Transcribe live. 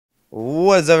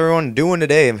What is everyone doing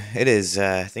today? It is,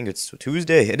 I think it's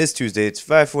Tuesday. It is Tuesday. It's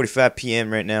 5:45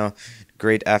 p.m. right now.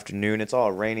 Great afternoon. It's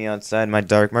all rainy outside. My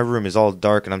room is all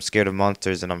dark, and I'm scared of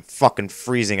monsters, and I'm fucking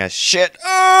freezing as shit.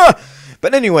 Ah!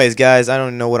 But anyways, guys, I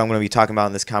don't know what I'm going to be talking about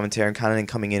in this commentary. I'm kind of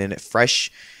coming in it fresh,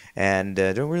 and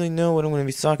don't really know what I'm going to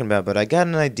be talking about. But I got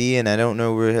an idea, and I don't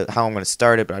know how I'm going to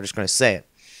start it, but I'm just going to say it.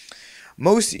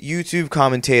 Most YouTube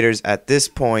commentators at this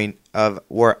point of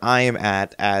where I am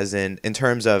at, as in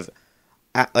terms of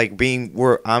like being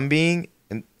where I'm being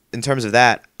in terms of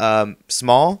that,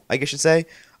 small, I guess you should say,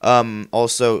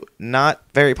 also not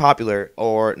very popular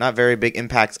or not very big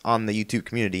impacts on the YouTube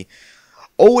community,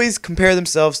 always compare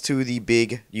themselves to the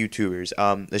big YouTubers.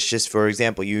 It's just, for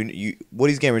example, you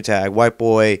Woody's Gamer Tag, White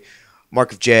Boy,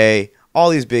 Mark of J,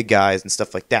 all these big guys and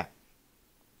stuff like that.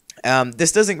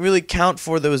 This doesn't really count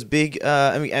for those big,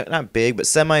 I mean, not big, but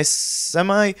semi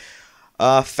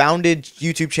founded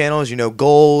YouTube channels,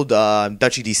 Gold,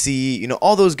 Dutchy DC,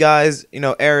 all those guys,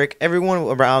 Eric, everyone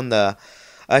around the,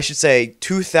 I should say,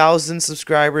 2,000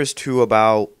 subscribers to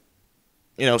about,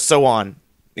 so on.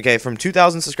 Okay, from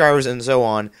 2,000 subscribers and so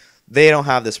on, they don't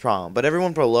have this problem. But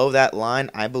everyone below that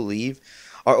line, I believe,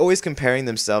 are always comparing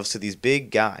themselves to these big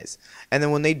guys. And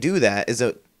then when they do that,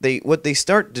 what they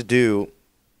start to do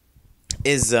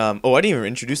is I didn't even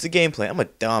introduce the gameplay. I'm a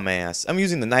dumbass. I'm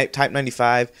using the Type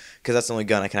 95 because that's the only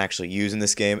gun I can actually use in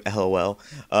this game. LOL.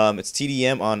 It's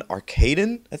TDM on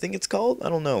Arcaden, I think it's called. I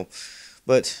don't know,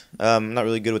 but I'm not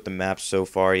really good with the maps so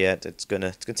far yet. It's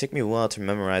gonna take me a while to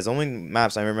memorize. The only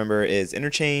maps I remember is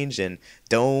Interchange and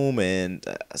Dome and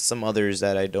some others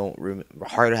that I don't remember.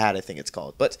 Hard Hat, I think it's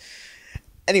called. But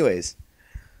anyways,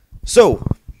 so.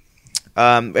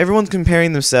 Everyone's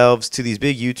comparing themselves to these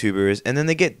big YouTubers, and then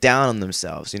they get down on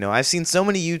themselves. I've seen so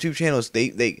many YouTube channels,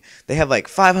 they have like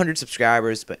 500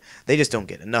 subscribers, but they just don't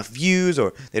get enough views,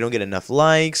 or they don't get enough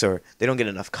likes, or they don't get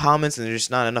enough comments, and there's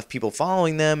just not enough people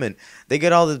following them, and they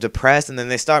get all depressed, and then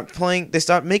they start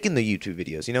making the YouTube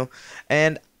videos,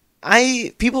 and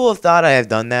people have thought I have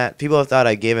done that. People have thought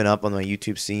I've given up on my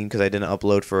YouTube scene because I didn't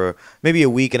upload for maybe a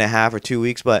week and a half or 2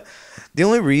 weeks, but the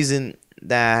only reason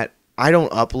that I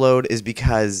don't upload is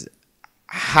because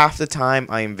half the time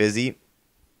I am busy,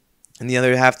 and the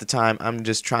other half the time I'm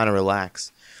just trying to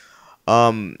relax.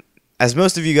 As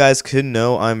most of you guys could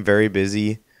know, I'm very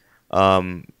busy.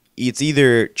 It's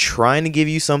either trying to give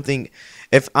you something.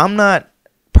 If I'm not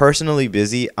personally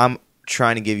busy, I'm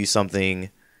trying to give you something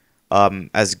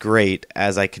as great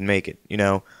as I can make it.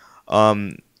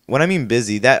 When I mean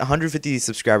busy, that 150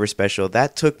 subscriber special,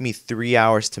 that took me 3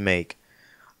 hours to make.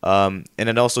 And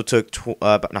it also took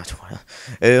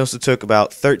it also took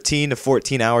about 13 to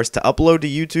 14 hours to upload to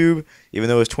YouTube, even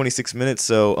though it was 26 minutes.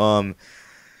 So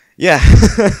yeah,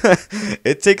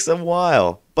 it takes a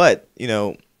while, but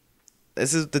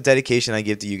this is the dedication I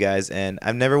give to you guys, and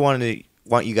I've never want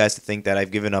you guys to think that I've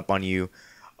given up on you.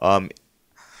 I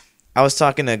was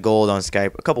talking to Gold on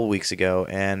Skype a couple weeks ago,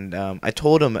 and I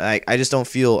told him I just don't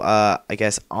feel I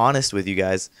guess honest with you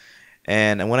guys.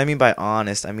 And what I mean by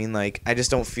honest, I mean, like, I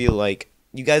just don't feel like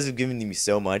you guys have given me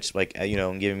so much, like,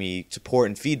 and giving me support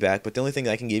and feedback, but the only thing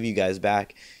I can give you guys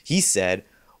back, he said,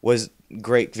 was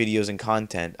great videos and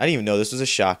content. I didn't even know this was a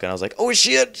shotgun. I was like, oh,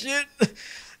 shit.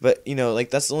 But, like,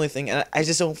 that's the only thing, and I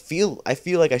just don't feel, I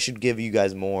feel like I should give you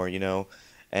guys more,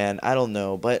 and I don't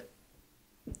know, but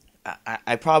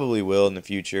I probably will in the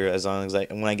future, as long as,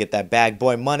 when I get that bag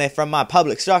boy money from my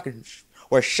public shopping,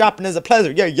 where shopping is a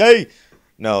pleasure, yay!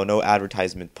 No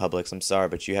advertisement, Publix. I'm sorry,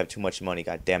 but you have too much money.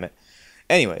 God damn it.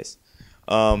 Anyways,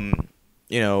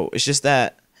 it's just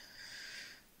that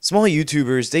small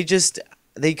YouTubers,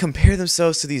 they compare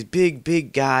themselves to these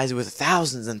big guys with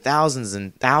thousands and thousands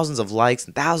and thousands of likes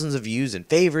and thousands of views and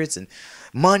favorites and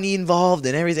money involved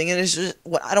and everything. And it's just,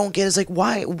 what I don't get is, like,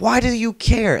 why do you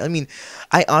care? I mean,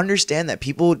 I understand that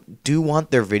people do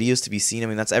want their videos to be seen. I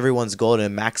mean, that's everyone's goal, to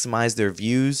maximize their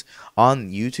views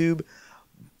on YouTube.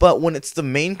 But when it's the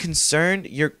main concern,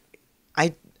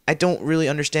 I don't really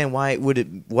understand why would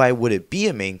it be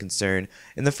a main concern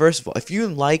in the first of all. If you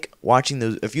like watching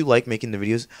those, if you like making the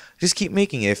videos, just keep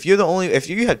making it. If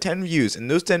you have 10 views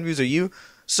and those 10 views are you,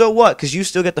 so what? Because you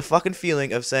still get the fucking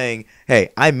feeling of saying,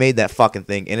 hey, I made that fucking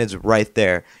thing and it's right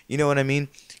there. You know what I mean?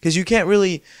 Because you can't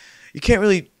really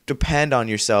depend on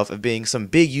yourself of being some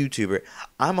big YouTuber.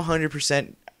 I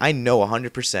know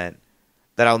 100%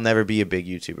 that I'll never be a big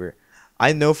YouTuber.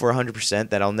 I know for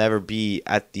 100% that I'll never be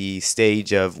at the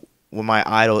stage of when my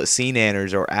idol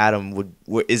Cnanners or Adam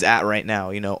is at right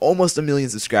now. Almost 1 million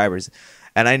subscribers,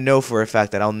 and I know for a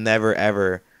fact that I'll never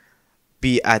ever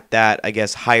be at that, I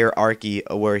guess, hierarchy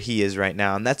where he is right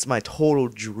now. And that's my total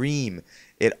dream,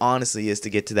 it honestly is to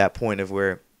get to that point of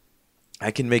where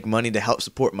I can make money to help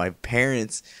support my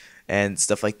parents and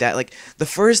stuff like that. Like, the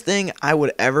first thing I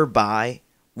would ever buy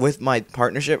with my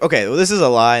partnership. Okay, well, this is a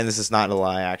lie, and this is not a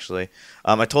lie, actually.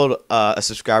 I told a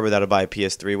subscriber that I'd buy a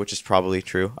PS3, which is probably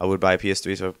true. I would buy a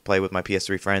PS3 so I play with my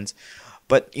PS3 friends.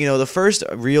 But, you know, the first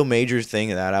real major thing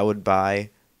that I would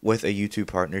buy with a YouTube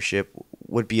partnership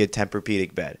would be a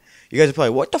Tempur-Pedic bed. You guys are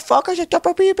probably, what the fuck is a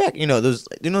Tempur-Pedic bed? You know, those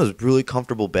really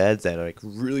comfortable beds that are, like,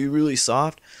 really, really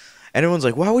soft. And everyone's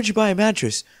like, why would you buy a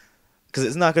mattress? Because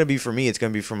it's not going to be for me. It's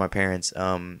going to be for my parents.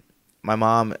 My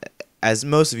mom, as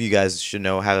most of you guys should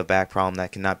know, have a back problem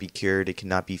that cannot be cured. It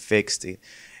cannot be fixed.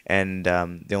 And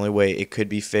the only way it could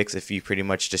be fixed if you pretty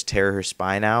much just tear her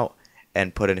spine out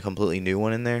and put a completely new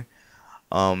one in there.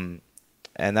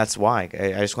 And that's why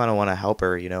I just kind of want to help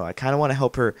her. You know, I kind of want to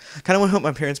help her. I kind of want to help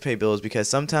my parents pay bills, because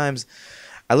sometimes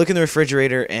I look in the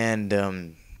refrigerator and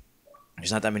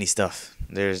there's not that many stuff.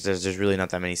 There's really not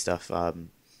that many stuff.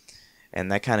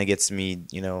 And that kind of gets me,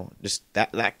 you know, just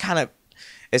that kind of,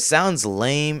 it sounds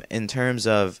lame in terms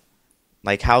of,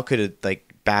 like, how could a,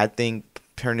 like, bad thing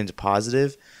turn into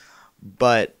positive?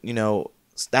 But, you know,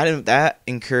 that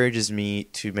encourages me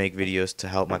to make videos to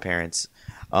help my parents.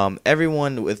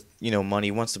 Everyone with, you know,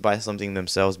 money wants to buy something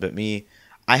themselves, but me,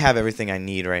 I have everything I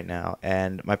need right now,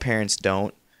 and my parents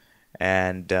don't.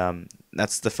 And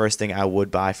that's the first thing I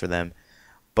would buy for them.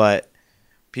 But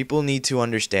people need to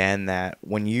understand that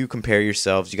when you compare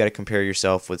yourselves, you got to compare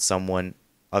yourself with someone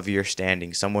of your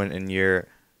standing, someone in your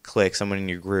clique, someone in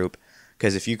your group.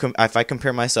 Because if I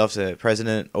compare myself to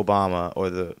President Obama or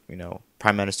the, you know,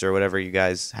 Prime Minister or whatever you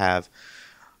guys have,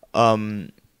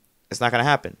 it's not gonna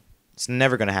happen. It's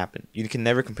never gonna happen. You can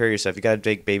never compare yourself. You got to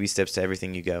take baby steps to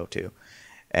everything you go to.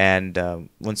 And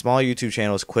when small YouTube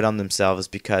channels quit on themselves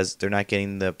because they're not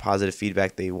getting the positive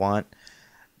feedback they want,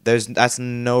 that's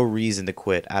no reason to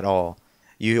quit at all.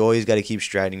 You always got to keep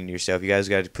striding yourself. You guys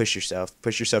got to push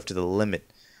yourself to the limit.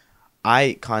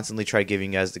 I constantly try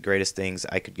giving you guys the greatest things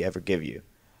I could ever give you.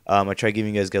 I try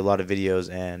giving you guys a lot of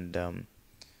videos, and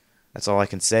that's all I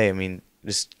can say. I mean,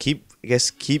 just keep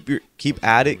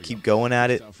at it, keep going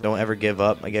at it. Don't ever give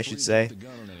up, I guess you'd say.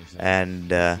 And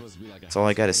that's all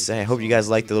I gotta say. I hope you guys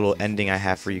like the little ending I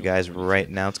have for you guys right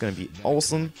now. It's gonna be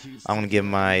awesome. I want to give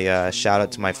my shout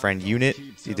out to my friend Unit.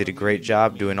 He did a great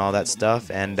job doing all that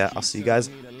stuff, and I'll see you guys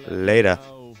later.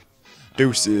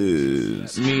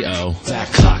 Deuces. That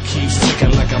clock keeps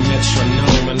ticking like a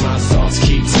metronome, and my thoughts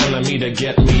keep telling me to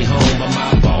get me home, but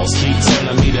my balls keep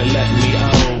telling me to let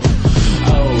me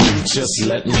just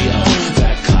let me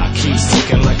That clock keeps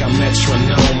ticking like a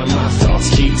metronome, and my thoughts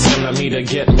keep telling me to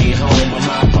get me home, but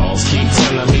my balls keep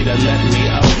telling me to let me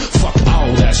Fuck all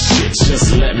that shit,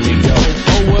 just let me go.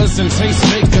 Owers and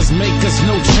tastemakers make us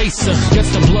no chaser.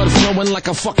 Gets the blood flowing like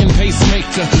a fucking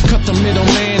pacemaker. Cut the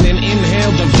middleman and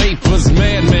inhale the vapors.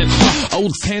 Madman,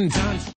 old 10 times.